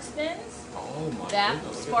part spins. Oh my That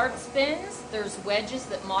goodness. part spins. There's wedges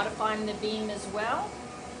that modify the beam as well.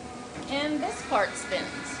 And this part spins.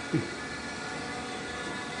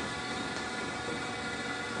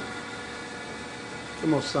 It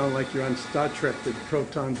almost sound like you're on Star Trek with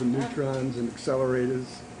protons and neutrons and accelerators.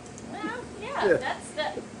 Well, Yeah. that's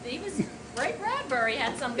the. He was Ray Bradbury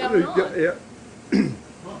had some going on. Yeah.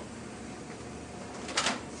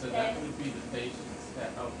 So that would be the patient's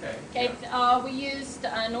head. Okay. Okay, yeah. we used,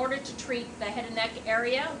 in order to treat the head and neck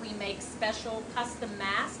area, we make special custom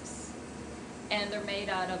masks, and they're made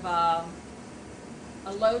out of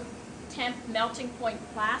a low temp melting point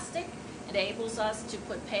plastic. It enables us to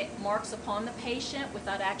put marks upon the patient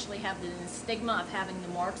without actually having the stigma of having the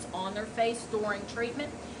marks on their face during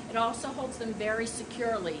treatment. It also holds them very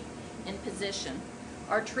securely in position.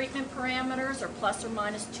 Our treatment parameters are plus or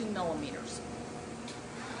minus 2 millimeters.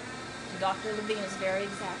 Dr. Levine is very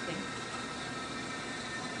exacting.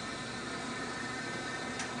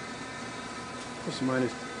 Plus or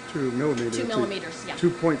minus 2 millimeters. 2 millimeters, yeah.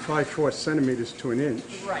 2.54 centimeters to an inch.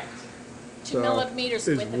 Right. 2 So millimeters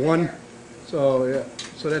is width of one. hair. So yeah.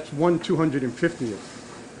 So that's 1/250th.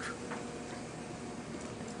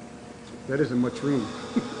 That isn't much room.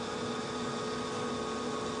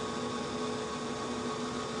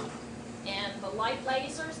 And the light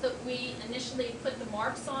lasers that we initially put the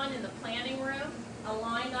marks on in the planning room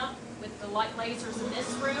align up with the light lasers in this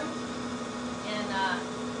room. And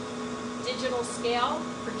digital scale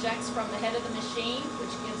projects from the head of the machine,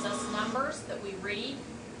 which gives us numbers that we read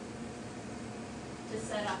to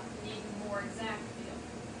set up an even more exact field.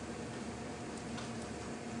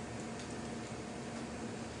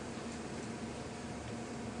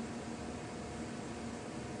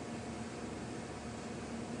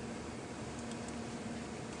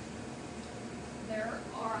 There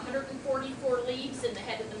are 144 leads in the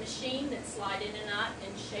head of the machine that slide in and out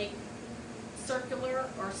and shape circular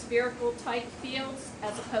or spherical type fields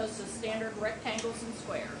as opposed to standard rectangles and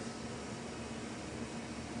squares.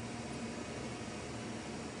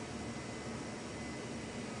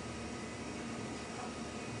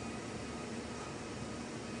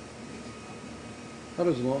 How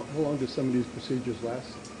long do some of these procedures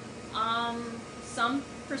last? Some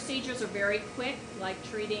procedures are very quick, like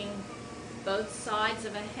treating both sides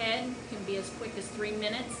of a head can be as quick as 3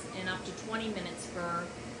 minutes and up to 20 minutes for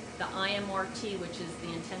the IMRT, which is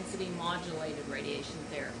the intensity modulated radiation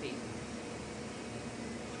therapy.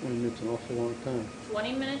 20 minutes, an awful long time.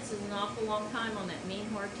 20 minutes is an awful long time on that mean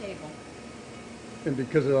hard table. And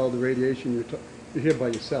because of all the radiation, you're here by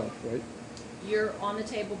yourself, right? You're on the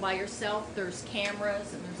table by yourself. There's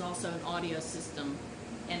cameras and there's also an audio system.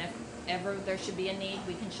 And if ever there should be a need,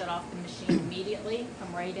 we can shut off the machine immediately,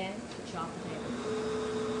 come right in, put you off the table.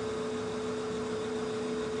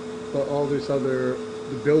 But all this other,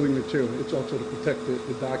 the building material, it's also to protect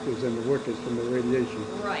the doctors and the workers from the radiation.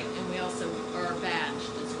 Right, and we also are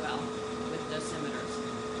badged as well with dosimeters.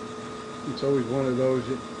 It's always one of those,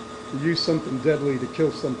 you use something deadly to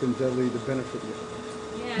kill something deadly to benefit you.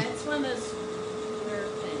 Yeah, it's one of those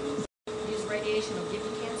weird things. Use radiation will give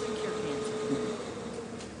you cancer and cure cancer.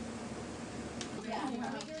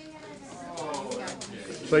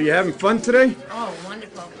 So you having fun today? Oh,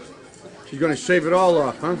 wonderful. You're going to shave it all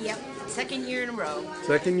off, huh? Yep. Second year in a row.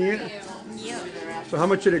 Second year? Yep. So how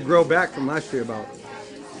much did it grow back from last year about?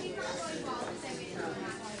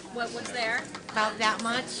 What's there? About that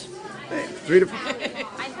much. Hey, 3 to I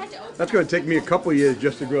had to open That's going to take me a couple years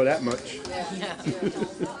just to grow that much.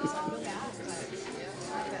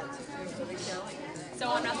 So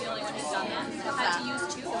I'm not the only one who's done that. I've had to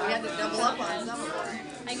use two. We had to double up on some of it.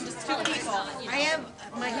 I can just Two people. I have,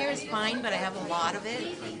 my hair is fine, but I have a lot of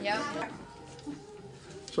it. Yep.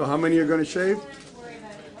 So how many are going to shave?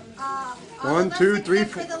 All 1, of us 2, except 3,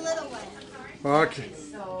 for 4. the little one. Okay.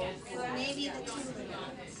 Maybe the two.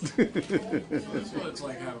 That's what it's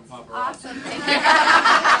like having paparazzi. Awesome. Thank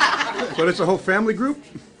you. So it's a whole family group?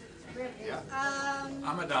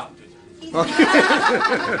 I'm adopted.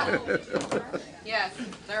 Yes,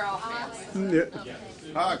 they're all family. Yeah.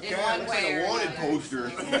 Okay, looks like a wanted poster.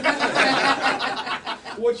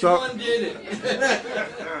 Which So- one did it?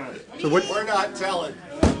 So what? We're not telling.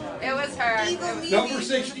 It was her. Number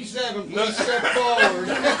 67, please step forward.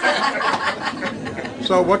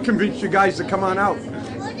 So what convinced you guys to come on out?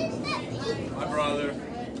 My brother.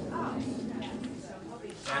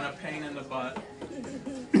 And a pain in the butt.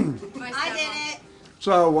 I did it.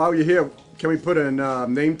 So while you're here, can we put a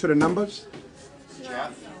name to the numbers?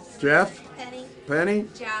 Jeff? Jeff, Penny. Penny,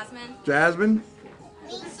 Jasmine. Jasmine.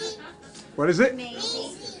 What is it?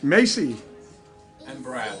 Maisie. Macy. And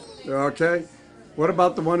Brad. Okay. What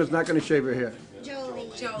about the one that's not going to shave her hair?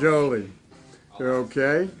 Jolie. Jolie.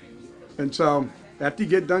 Okay. And so after you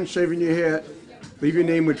get done shaving your hair, leave your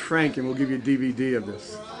name with Frank and we'll give you a DVD of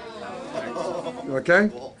this.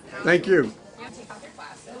 Okay? Thank you.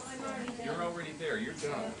 You're already there. You're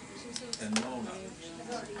done. And Mona.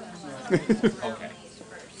 Okay. Okay.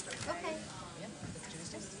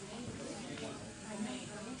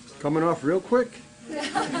 Coming off real quick.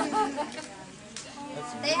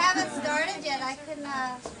 They haven't started yet. I couldn't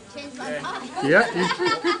change my mind. Yeah.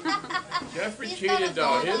 Jeffrey He's cheated got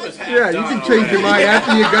though. a He was half Yeah, you done can change your mind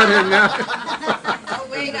after you got here now. Oh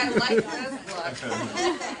wait, I like this look.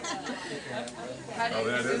 How do Oh, you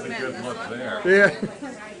that is zoom a in? good This look one? there. Yeah.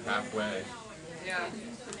 Halfway. Yeah.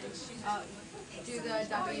 Do the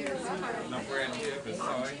W. No, Brad, you have a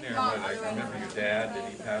sign there. But I remember your dad. Did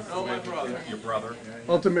he pass away? My brother. Your brother.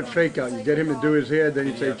 Ultimate fake out. You get him to do his hair, then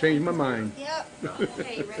you say, change my mind. Yep.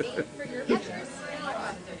 Okay, you ready for your pictures?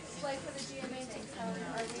 Like for the GMA thing, so are we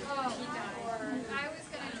gonna keep that, or I was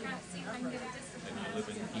gonna try to see if I can get a discount. And you live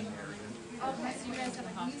in Keene area. Okay, so you guys have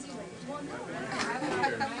an easy way. Well, no,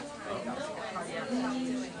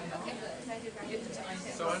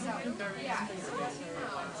 So I'm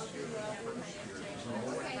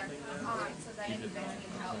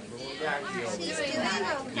She's doing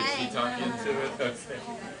Did she okay. talk into it? Okay.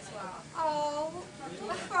 Oh,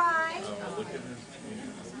 don't cry. Oh, look at this.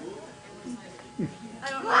 I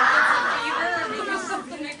don't know if it's a fever or maybe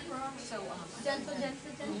something wrong. So gentle.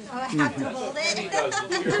 Oh, I have to hold it.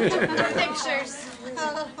 Pictures.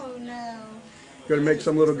 Oh no. Gonna make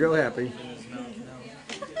some little girl happy.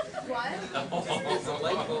 What? There's a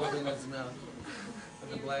light bulb in his mouth.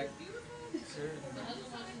 With a black shirt.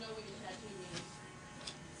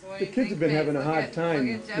 The kids have been having a hard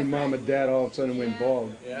time when mom and dad all of a sudden went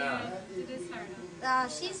bald. Yeah.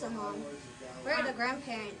 She's at home. We're the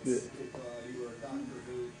grandparents.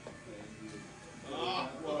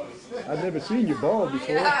 I've never seen you bald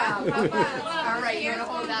before. Yeah. All right, you're gonna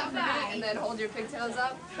hold that for me, and then hold your pigtails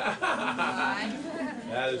up.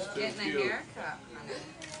 That is too Getting a cute. haircut.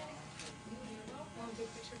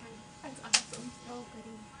 That's awesome. Oh,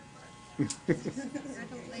 goody. I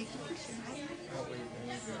don't like pictures.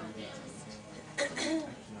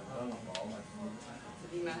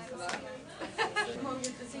 Mess it up.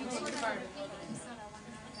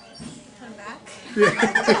 Come back. Put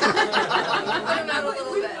him out a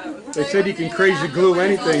little bit. They said you can crazy glue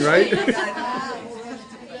anything, right?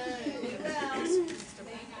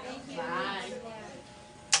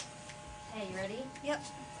 Hey, you ready? Yep.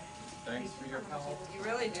 Thanks for your help. You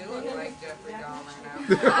really do look like Jeffrey Dahmer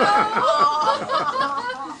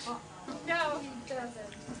No, he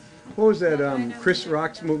doesn't. What was that Chris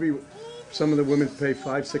Rock's movie? Some of the women pay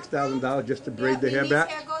 $5,000-$6,000 just to braid their hair Mimi's back.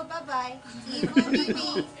 hair goes bye-bye. Evil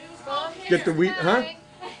Mimi. Get the wheat, huh?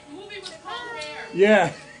 Movie with full hair.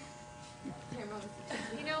 Yeah.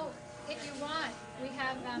 You know, if you want, we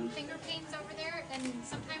have finger paints over there, and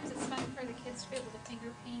sometimes it's fun for the kids to be able to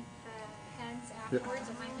finger paint the heads afterwards.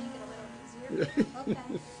 It might make it a little easier. Okay.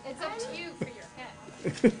 It's up to you for your head.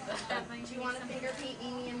 That might Do you want to finger paint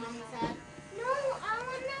Mimi and Mommy's head? No, I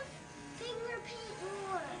want to finger paint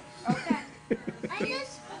yours. Okay. I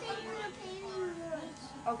just finger painting yours.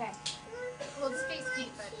 Okay. well, it's face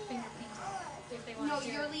paint, but finger paint if they want No, to.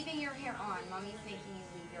 you're leaving your hair on. Mommy's making you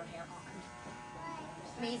leave your hair on.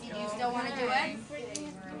 Maisie, do you still want to do it?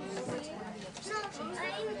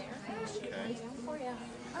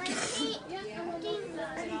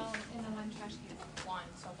 One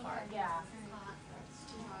so far. Yeah.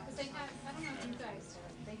 Because they have, I don't know if you guys do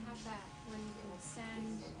it, they have that where you can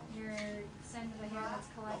send the hair that's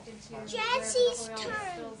collected to Jesse's wherever the oil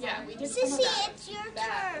turn. spills Yeah, out. we just Sissy, it's your We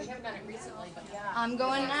turn. haven't done it recently, but yeah. I'm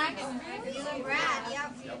going next. You and Brad,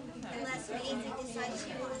 yep. Unless Maisie decides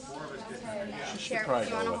she wants to. She should probably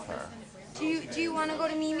go with her. Do you want to go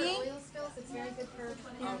to Mimi? Oil spills, it's very good for.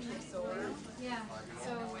 Yeah.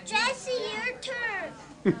 So. Jesse, your turn.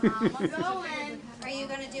 I'm going. Are you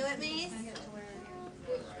going to do it, Maze?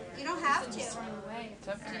 You don't have to. It's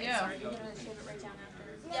up to you.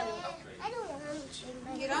 I don't want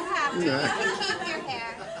to. You don't have to. You can keep your hair.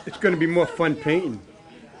 It's going to be more fun painting.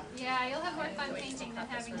 Yeah, you'll have more fun painting than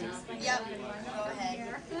having to explain. Yep. Go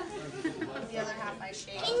ahead. The other half I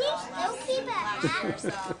shaved. Can you still keep it last year, up?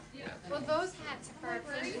 so. Well, those hats are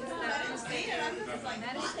pretty. That is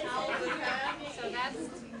towel hat, so that's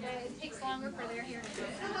it takes longer for their hair to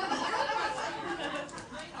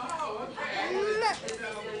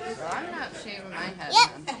So I'm not shaving my head.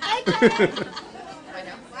 Yep. I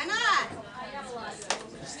know. Why not?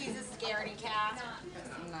 She's a scaredy cat.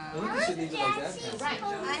 No. Right.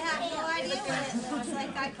 I have no idea what it looks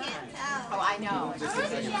like. I can't tell. Oh, I know.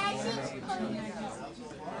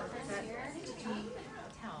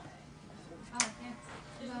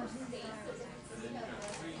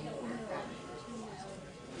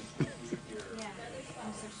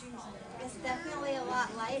 It's definitely a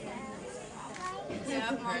lot lighter.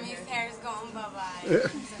 Yep, Mommy's hair's going bye-bye. What do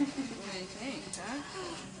you think, huh?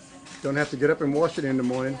 Don't have to get up and wash it in the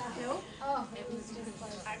morning. Nope.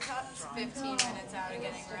 I cut 15 minutes out of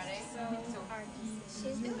getting ready.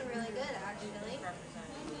 She's doing really good, actually.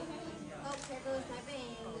 Oh, there goes my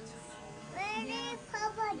bangs. Where did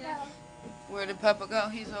Papa go? Where did Papa go?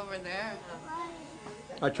 He's over there.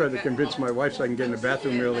 I tried to convince my wife so I can get in the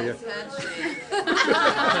bathroom earlier.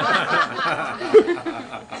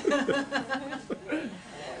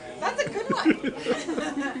 That's a good one.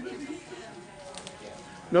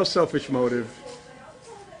 No selfish motive.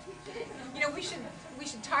 You know, we should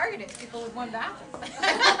target it to people with one bathroom.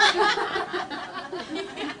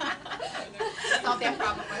 Solve that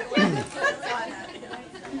problem right away.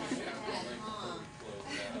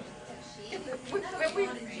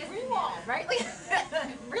 We won't, right?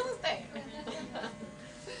 Real estate.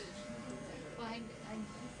 Well, I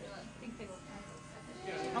think they will.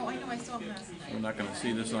 Oh, I know. I saw them last night. We're not going to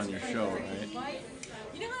see this on your show, right? Wife,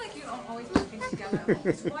 you know how like you always put things together.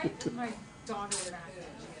 His wife and my daughter were acting,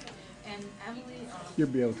 and Emily. You'll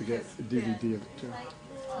be able to get a DVD of it too.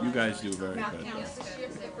 You guys do very Math good. counts this year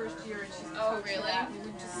for the first year, and she's Oh, really? We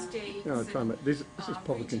went to states. No, I'm talking about this is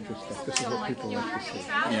public interest stuff. This is what people like to see.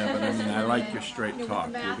 Yeah, but I mean, I like your straight talk.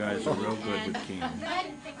 You guys are real good with Keene.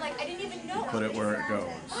 Then, like, I didn't even know. Put it where it goes.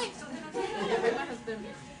 Right, so then I'm my husband,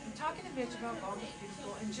 I'm talking to Mitch about all this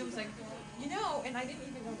beautiful, and Jim's like, you know, and I didn't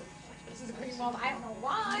even know that this is a Greenwald. I don't know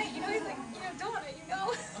why. You know, he's like, you know, Donna, you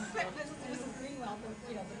know, this is Greenwald,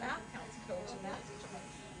 you know, the math counts coach and math teacher. I'm like,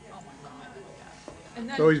 oh my God. And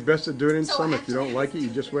then, It's always best to do it in So summer. If you don't like it, you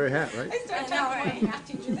just wear a hat, right? I started talking to my math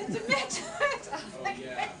teacher, then to Mitch.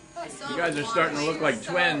 You guys are starting to look like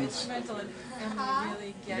twins.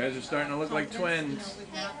 You guys are starting to look like twins.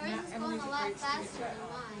 Hey, hers is going a lot faster than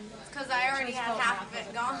mine. It's because I already had half of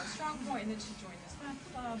it gone. Strong point, and then she joined this math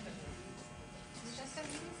club. Just some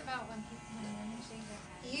things about when women shave their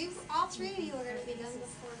head. You, all three of you are going to be done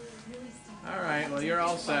before me. All right, well, you're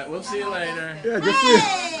all set. We'll see you later. Yeah, just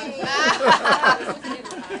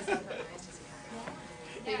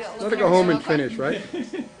let her go home and finish, right?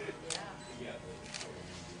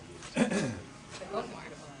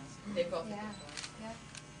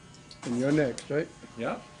 And you're next, right?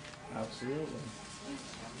 Yep, absolutely.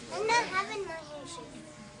 I'm not having my hair shaved.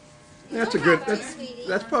 That's a good.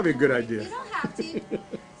 That's probably a good idea. You don't have to. You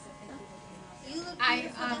look I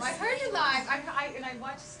heard you live, and I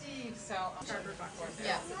watched Steve, so I'll start her back forth.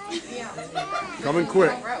 Yeah. Coming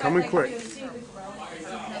quick. Coming quick.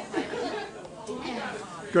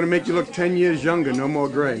 Going to make you look 10 years younger. No more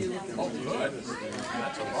gray. Oh, good.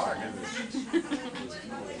 That's a bargain.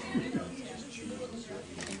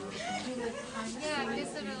 Yeah,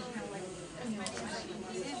 this little.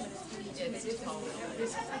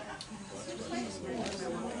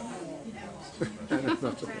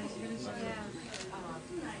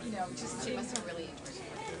 You know, just she must have really enjoyed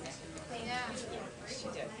it. Yeah. She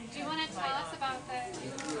did. Do you want to tell us about the? Are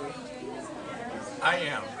you doing this? I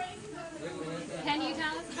am. Can you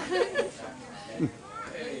tell us about it?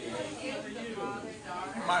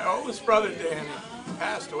 My oldest brother, Danny,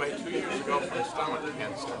 passed away 2 years ago from stomach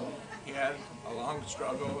cancer. He had a long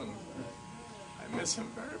struggle, and I miss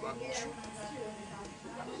him very much.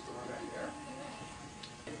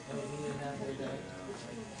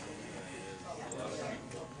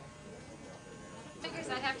 Figures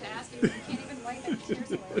I have to ask you, you can't even wipe any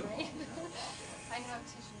tears away, right? I have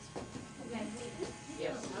tissues.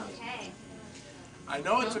 Yes. Okay. I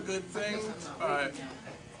know it's a good thing, but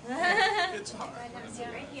it's hard. Sit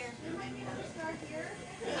right here.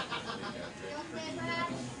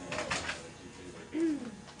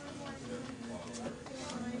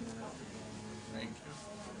 Thank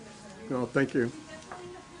you. No, thank you.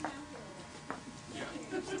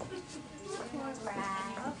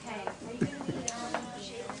 Okay.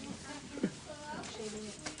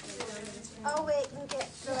 Oh wait, and get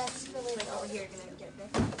the rest of the way over here. Gonna get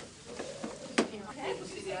this.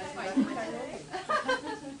 I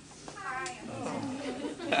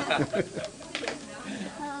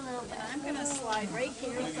don't know, but I'm gonna slide right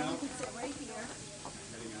here so you can sit right here.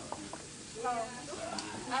 Oh,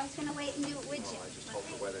 I was gonna wait and do it with you. I just hope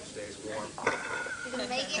the weather stays warm. You gonna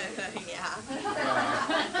make it? Yeah.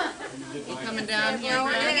 You coming down here?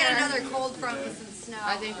 We're gonna get another cold front with some snow.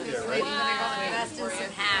 I think this week vest and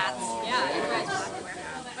some hats. Yeah, you guys will have to wear hats.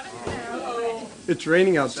 It's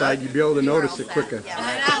raining outside. You'll be able to notice it quicker.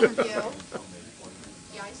 Yeah, I'm with you.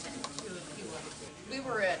 We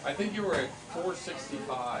were at I think you were at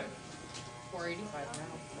 465. 485 now.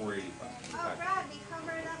 485. Oh, Brad, we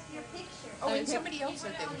covered up your picture. Oh, and somebody else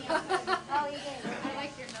said that. Oh, you did. I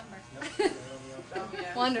like your number. Oh,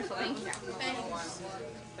 yeah. Wonderful. Thank you.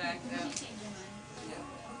 Back up.